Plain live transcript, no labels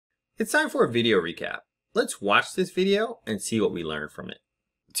It's time for a video recap. Let's watch this video and see what we learned from it.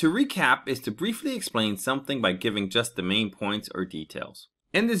 To recap is to briefly explain something by giving just the main points or details.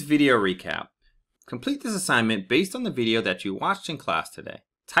 In this video recap, complete this assignment based on the video that you watched in class today.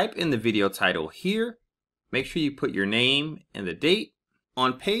 Type in the video title here. Make sure you put your name and the date.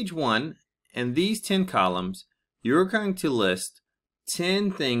 On page 1, in these 10 columns, you're going to list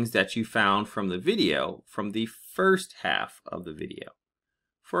 10 things that you found from the video from the first half of the video.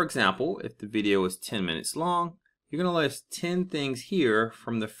 For example, if the video is 10 minutes long, you're going to list 10 things here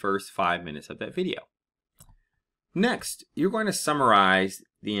from the first 5 minutes of that video. Next, you're going to summarize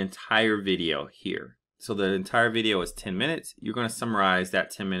the entire video here. So the entire video is 10 minutes. You're going to summarize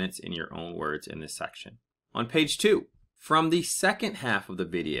that 10 minutes in your own words in this section. On page 2, from the second half of the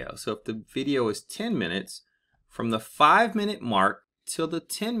video, so if the video is 10 minutes, from the 5-minute mark till the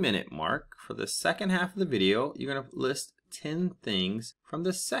 10-minute mark for the second half of the video, you're going to list 10 things from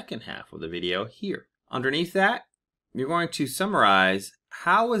the second half of the video here. Underneath that, you're going to summarize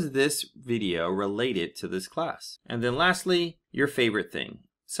how is this video related to this class. And then lastly, your favorite thing.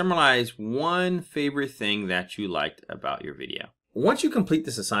 Summarize one favorite thing that you liked about your video. Once you complete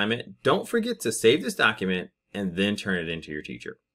this assignment, don't forget to save this document and then turn it into your teacher.